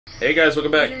Hey guys,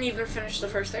 welcome We back. didn't even finish the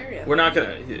first area. We're not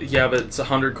gonna... Yeah, but it's a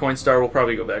 100 coin star. We'll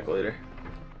probably go back later.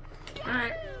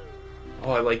 Alright.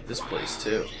 Oh, I like this place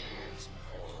too.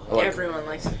 Everyone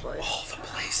likes the place. Oh, the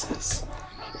places.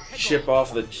 Ship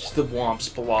off the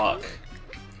Womps block.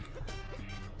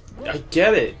 I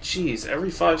get it. Jeez, every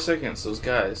 5 seconds, those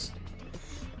guys.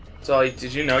 So, like,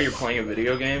 did you know you're playing a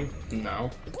video game?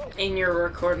 No. And you're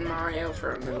recording Mario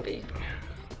for a movie.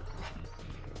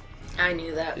 I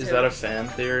knew that too. Is that a fan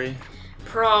theory?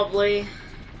 Probably.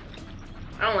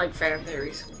 I don't like fan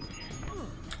theories.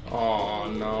 Oh,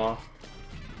 no.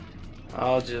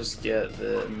 I'll just get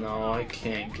it. No, I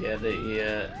can't get it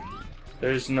yet.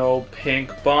 There's no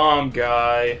pink bomb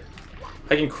guy.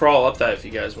 I can crawl up that if you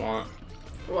guys want.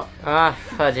 What? Ah,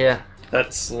 fudge yeah.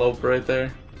 That slope right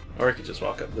there. Or I could just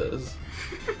walk up this.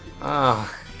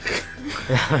 Oh.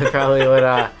 That probably would,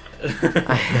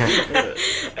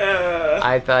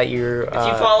 I thought you were, If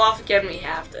you fall off again, we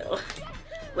have to.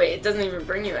 Wait, it doesn't even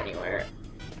bring you anywhere.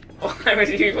 Why would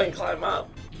you even climb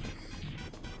up?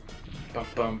 Bum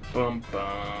bum bum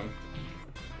bum.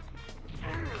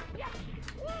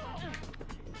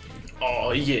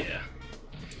 Oh yeah.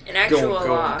 In actual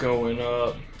Going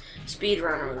up.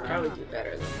 speedrunner would probably do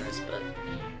better than this, but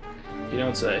You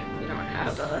don't say. we don't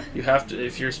have You have to,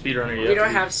 if you're a speedrunner, you we have don't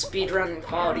to. have speedrunning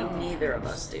quality. Neither of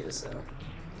us do, so.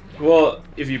 Well,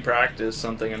 if you practice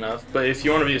something enough. But if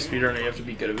you want to be a speedrunner, you have to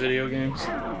be good at video games.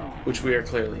 Which we are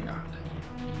clearly not.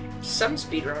 Some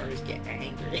speedrunners get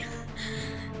angry.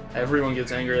 Everyone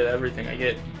gets angry at everything. I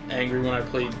get angry when I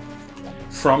play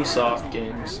FromSoft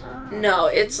games. No,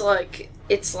 it's like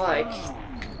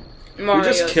Mario.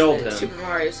 just killed him. Super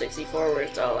Mario 64, where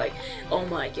it's all like, "Oh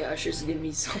my gosh, this is gonna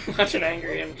be so much and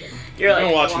angry," and you're like, I've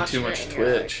been watching watching too much it and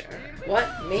you're Twitch. like,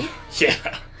 what, me?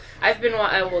 Yeah. I've been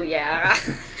well, yeah.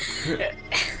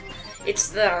 it's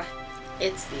the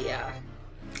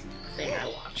thing I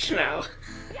watch now.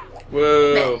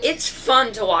 Whoa. Man, it's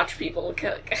fun to watch people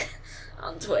cook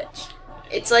on Twitch.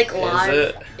 It's like live. Is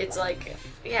it? It's like,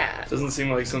 yeah. Doesn't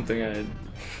seem like something I'd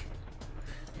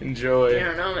enjoy. I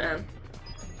don't know, man.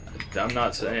 I'm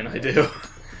not saying I do.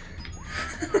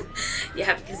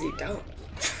 Yeah, because you don't.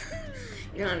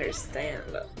 You don't understand.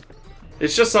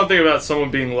 It's just something about someone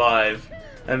being live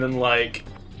and then like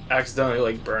accidentally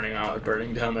like burning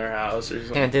down their house or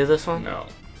something. Can't do this one? No.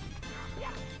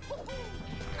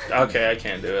 Okay, I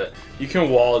can't do it. You can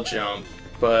wall jump,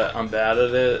 but I'm bad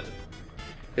at it.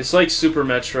 It's like Super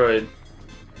Metroid.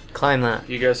 Climb that.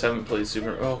 You guys haven't played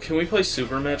Super... Oh, can we play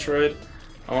Super Metroid?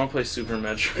 I want to play Super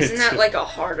Metroid. Isn't that like a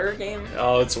harder game?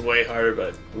 Oh, it's way harder,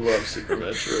 but I love Super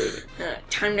Metroid.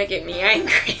 Time to get me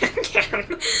angry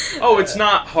again. Oh, it's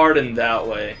not hard in that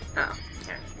way. Oh.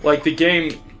 Yeah. Like, the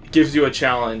game gives you a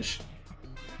challenge,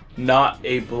 not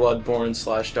a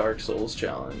Bloodborne / Dark Souls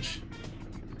challenge.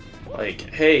 Like,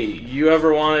 hey, you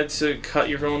ever wanted to cut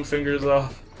your own fingers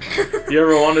off? You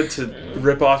ever wanted to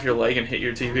rip off your leg and hit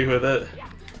your TV with it?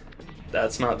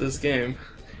 That's not this game.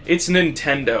 It's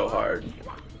Nintendo hard,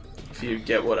 if you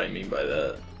get what I mean by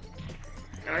that.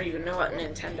 I don't even know what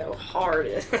Nintendo hard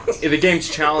is. The game's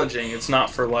challenging. It's not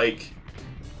for, like,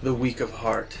 the weak of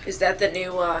heart. Is that the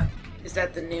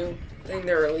new thing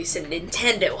they're releasing?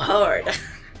 Nintendo hard.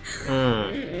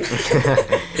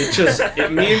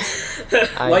 It means,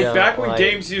 like, back when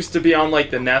games used to be on, like,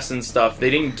 the NES and stuff,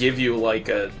 they didn't give you, like,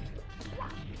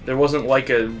 there wasn't, like,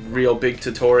 a real big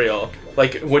tutorial.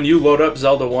 Like, when you load up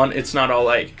Zelda 1, it's not all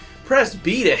like, press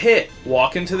B to hit,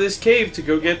 walk into this cave to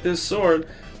go get this sword.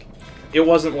 It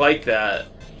wasn't like that.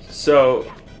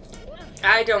 So...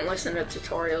 I don't listen to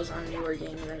tutorials on newer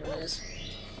games anyways.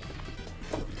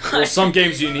 Well, some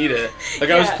games you need it. Like,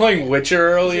 I was playing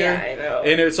Witcher earlier, yeah, I know.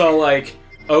 and it's all like,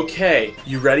 okay,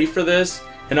 you ready for this?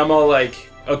 And I'm all like,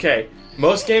 okay,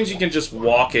 most games you can just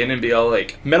walk in and be all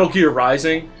like, Metal Gear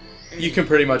Rising, you can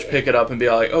pretty much pick it up and be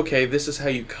all like, okay, this is how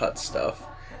you cut stuff.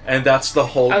 And that's the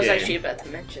whole game. I was actually about to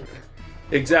mention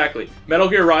that. Exactly. Metal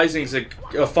Gear Rising is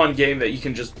a fun game that you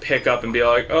can just pick up and be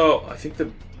like, oh, I think the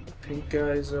pink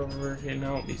guy's over here.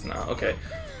 No, he's not. Okay.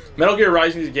 Metal Gear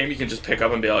Rising is a game you can just pick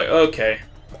up and be like, okay,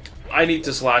 I need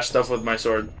to slash stuff with my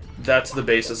sword. That's the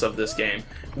basis of this game.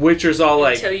 Witcher's all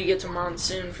like... Until you get to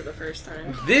Monsoon for the first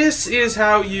time. This is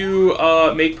how you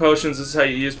make potions, this is how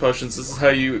you use potions, this is how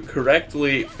you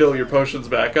correctly fill your potions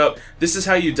back up, this is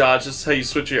how you dodge, this is how you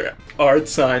switch your art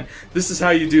sign, this is how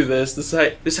you do this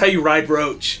is how you ride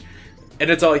Roach. And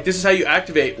it's all like, this is how you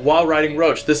activate while riding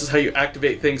Roach, this is how you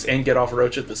activate things and get off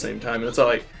Roach at the same time. And it's all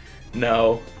like,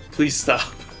 no, please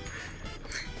stop.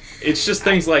 It's just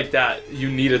things like that you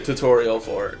need a tutorial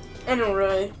for. I don't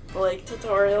really like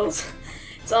tutorials.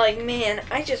 It's like, man,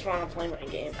 I just want to play my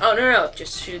game. Oh, no,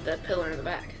 just shoot that pillar in the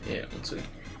back. Yeah, let's see.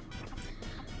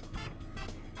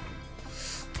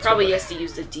 Probably has to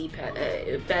use the D-pad.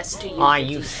 Best to use Aw, the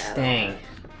you D-pad.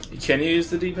 stink. Can you use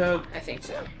the D-pad? I think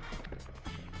so.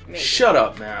 Maybe. Shut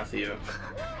up, Matthew.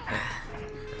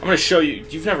 I'm gonna show you.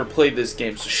 You've never played this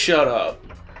game, so shut up.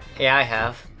 Yeah, I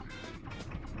have.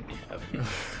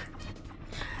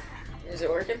 Is it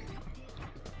working?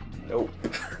 Nope.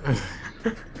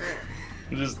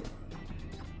 Just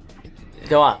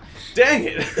Go up. dang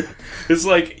it. It's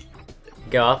like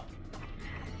Go up.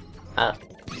 Up.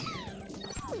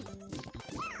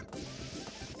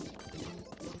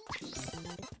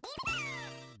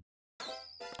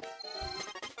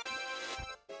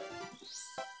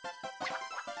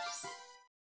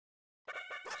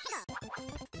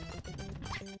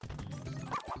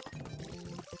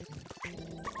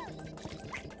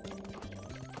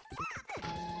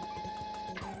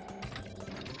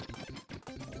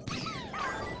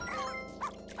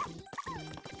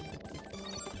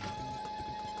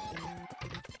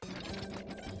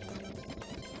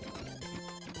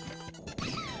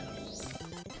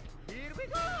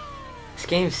 This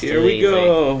game's too here we easy.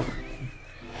 go.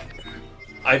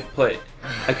 I've played.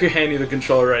 I could hand you the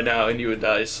controller right now and you would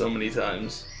die so many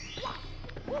times.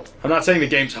 I'm not saying the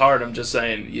game's hard, I'm just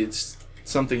saying it's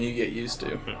something you get used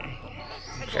to.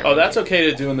 Oh, that's okay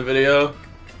to do in the video.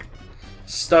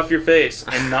 Stuff your face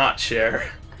and not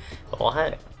share.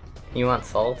 What? You want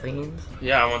saltines?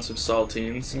 Yeah, I want some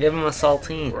saltines. Give him a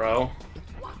saltine. Bro.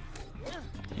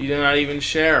 You're not even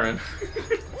sharing.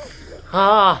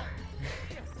 Ah!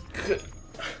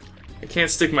 I can't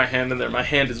stick my hand in there. My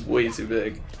hand is way too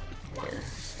big.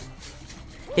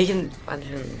 He can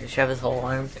shove his whole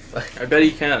arm. I bet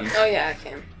he can. Oh, yeah, I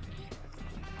can.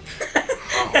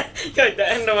 Like the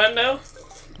endo-endo?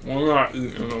 I'm not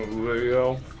eating a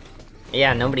video.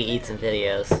 Yeah, nobody eats in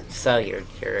videos. So you're a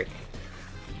jerk.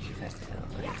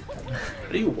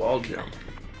 How do you wall jump?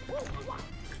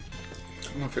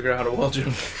 I'm gonna figure out how to wall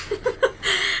jump.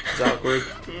 It's awkward.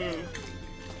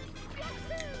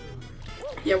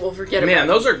 Yeah, we'll forget Man, about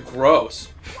those are gross.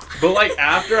 But like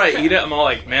after I eat it, I'm all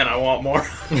like, man, I want more.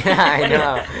 Yeah, I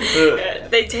know. it.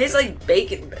 They taste like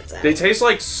bacon bits. They taste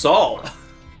like salt.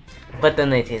 But then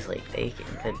they taste like bacon.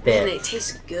 A And bit. they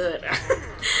taste good.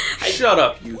 Shut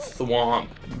up, you thwomp.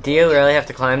 Do you really have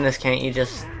to climb this? Can't you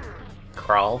just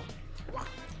crawl?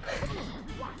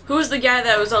 Who's the guy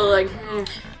that was all like,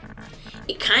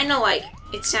 it kind of like,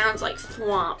 it sounds like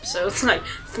thwomp, so it's like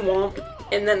thwomp,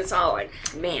 and then it's all like,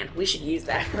 man, we should use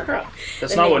that.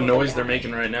 That's Then not they what go noise down. they're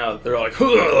making right now. They're like,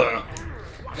 "Huh,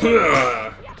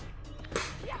 huh."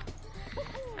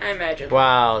 I imagine.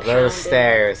 Wow, those Pounding.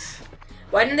 stairs.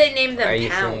 Why didn't they name them Are you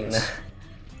seeing pounds?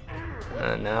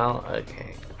 that? No?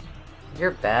 Okay.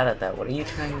 You're bad at that. What are you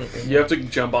trying to do? You have to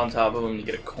jump on top of them to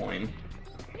get a coin.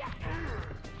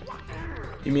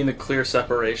 You mean the clear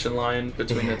separation line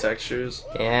between the textures?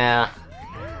 Yeah.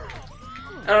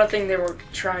 I don't think they were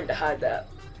trying to hide that.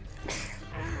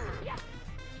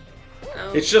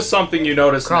 Oh. It's just something you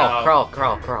notice Crawl, now.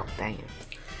 crawl. Dang it.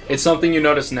 It's something you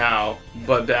notice now,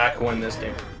 but back when this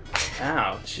game...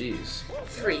 Ow, jeez.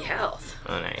 3 health.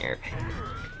 Oh no, you're a pain.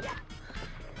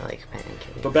 I like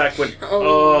pancakes. But back when...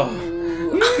 Oh.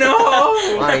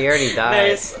 No! Wow, you already died.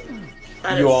 Nice.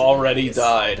 That You is already nice.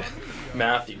 died.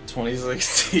 Matthew,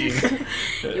 2016.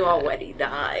 You already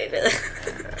died.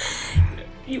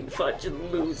 You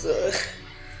fucking loser.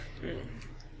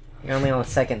 You're only on the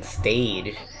second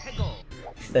stage.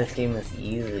 This game is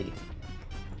easy.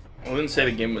 I wouldn't say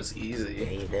the game was Yeah,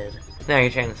 easy. you did. No, you're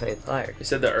trying to say it's hard. I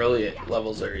said the early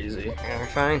levels are easy. Yeah, we're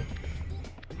fine.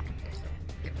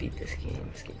 I could beat this game.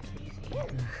 This game's easy.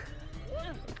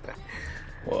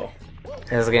 Whoa.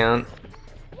 How's it going?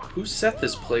 Who set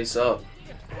this place up?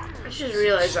 I just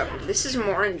realized that this is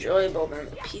more enjoyable than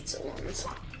the pizza ones.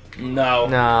 No.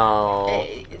 No.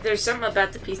 Hey, there's something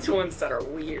about the pizza ones that are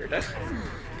weird.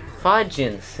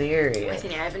 Fudging, I serious.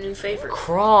 think I have a new favorite.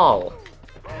 Crawl.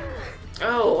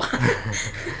 Oh.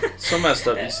 So messed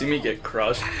up. You see me get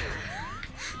crushed?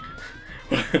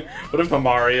 What if a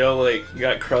Mario, like,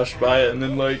 got crushed by it and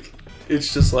then, like,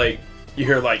 it's just, like, you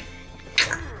hear, like,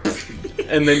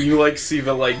 and then you, like, see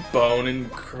the, like, bone and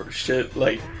shit,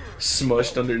 like,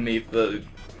 smushed underneath the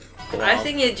blob. I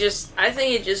think it just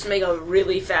make a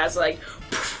really fast like,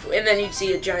 and then you'd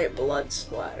see a giant blood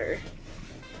splatter.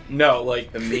 No,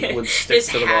 like, the meat would stick His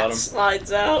to the hat bottom.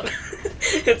 slides out.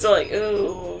 It's like,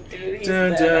 ooh, dude, he's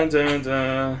Dun, bad. dun, dun,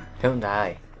 dun. Don't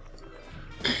die.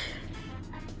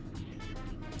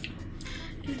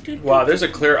 Wow, there's a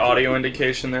clear audio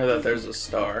indication there that there's a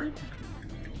star.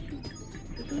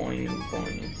 Boing,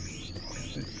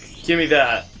 boing. Give me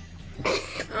that.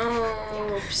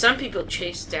 Oh, some people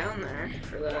chase down there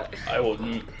for that. I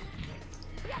wouldn't.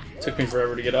 Took me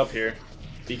forever to get up here.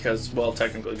 Because, well,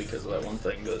 technically because of that one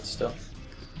thing, but still.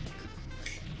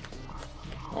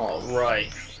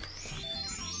 Alright.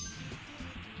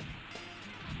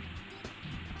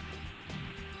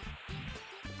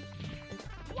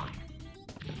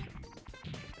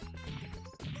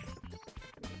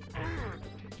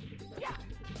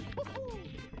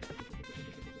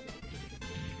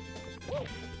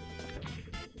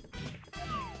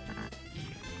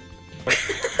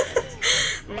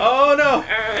 Oh no!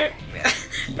 Alright.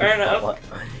 Fair enough.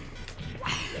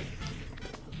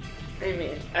 I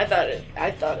mean, I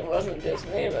thought it wasn't just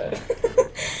me, but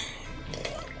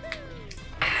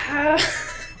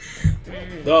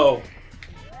No.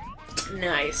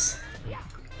 Nice.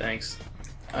 Thanks.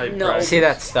 No. See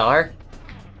that star?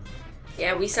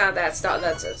 Yeah, we saw that star.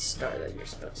 That's a star that you're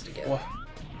supposed to get. What?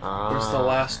 Where's the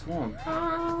last one?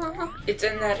 It's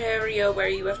in that area where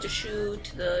you have to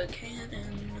shoot the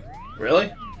cannon.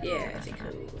 Really? Yeah, I think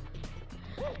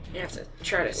you have to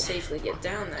try to safely get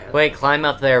down there. Wait, climb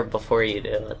up there before you do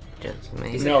it. Just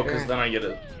make No, sure. because then I get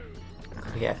it.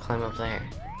 Yeah, climb up there.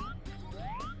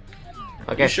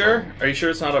 Okay. You sure? Are you sure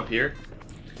it's not up here?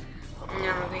 I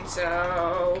don't think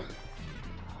so.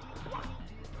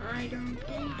 I don't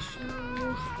think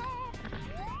so.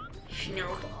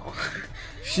 Snowball.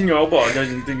 Snowball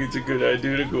doesn't think it's a good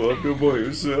idea to go up there by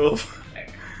yourself.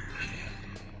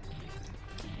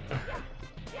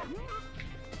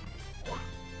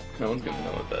 No one's gonna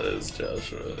know what that is,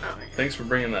 Joshua. Thanks for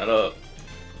bringing that up.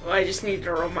 Well, I just need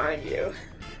to remind you.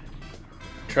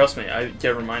 Trust me, I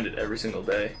get reminded every single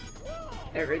day.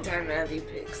 Every time Abby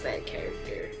picks that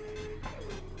character.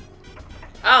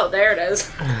 Oh, there it is.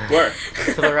 Where?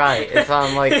 To the right. It's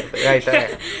on, like, right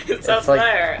there. It's up like,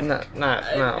 there. No.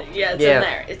 Yeah, it's in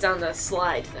there. It's on the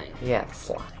slide thing. Yeah,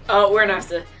 slide. Oh, we're gonna have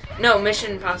to... No,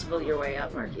 Mission Impossible, your way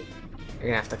up, Marky. You're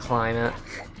gonna have to climb it.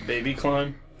 Baby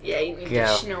climb? Yeah, you need Go. to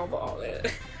snowball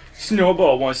it.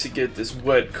 Snowball wants to get this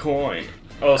wet coin.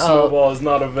 Oh, Snowball is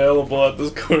not available at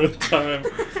this current time.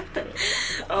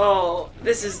 Oh,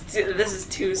 this is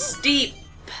too steep.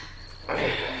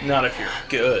 Not if you're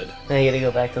good. Now you gotta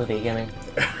go back to the beginning.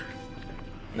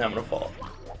 Now I'm gonna fall.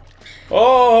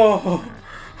 Oh!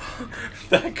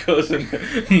 That goes in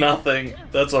nothing.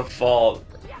 That's a fault.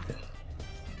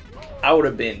 I would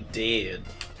have been dead.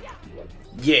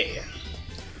 Yeah.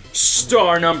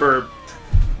 Star number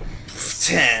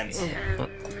 10.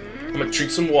 I'm gonna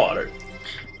drink some water.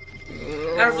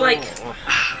 Out of like...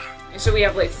 So we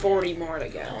have like 40 more to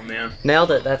go. Oh man.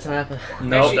 Nailed it. That's an episode.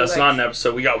 No, Actually, that's like- not an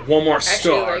episode. We got one more Actually,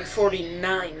 star. like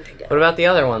 49 to go. What about the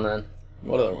other one then?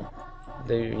 What other one?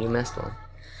 You missed one.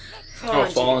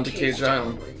 Fall into Cage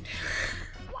Island.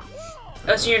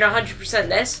 Oh, so you're not 100%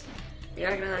 this? You're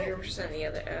not gonna 100% the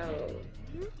other. Oh.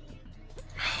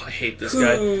 Oh, I hate this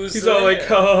guy. Who's He's all like, there?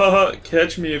 ha, ha, ha,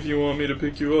 catch me if you want me to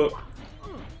pick you up.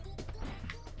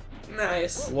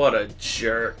 Nice. What a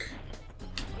jerk.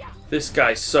 This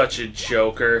guy's such a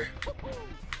joker.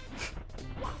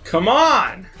 Come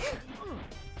on!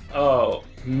 Oh,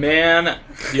 man.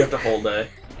 You have to hold A.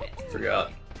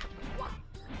 Forgot.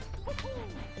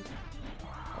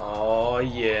 Oh,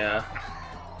 yeah.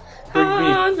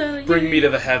 Bring me to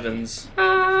the heavens.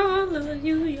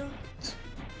 Hallelujah.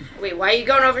 Wait, why are you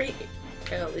going over here?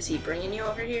 Oh, is he bringing you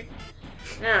over here?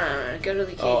 No. Go to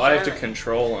the cage. Oh, I have to island.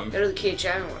 control him. Go to the cage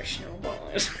island where Snowball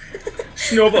is.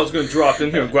 Snowball's gonna drop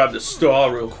in here and grab the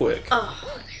star real quick. Oh.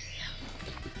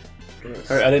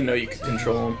 Alright, I didn't know you could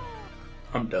control him.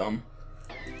 I'm dumb.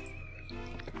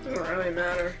 Doesn't really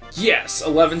matter. Yes,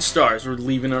 11 stars. We're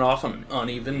leaving it off on an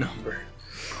uneven number.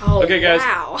 Oh, Okay, guys.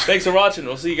 wow. Thanks for watching.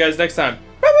 We'll see you guys next time.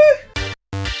 Bye-bye.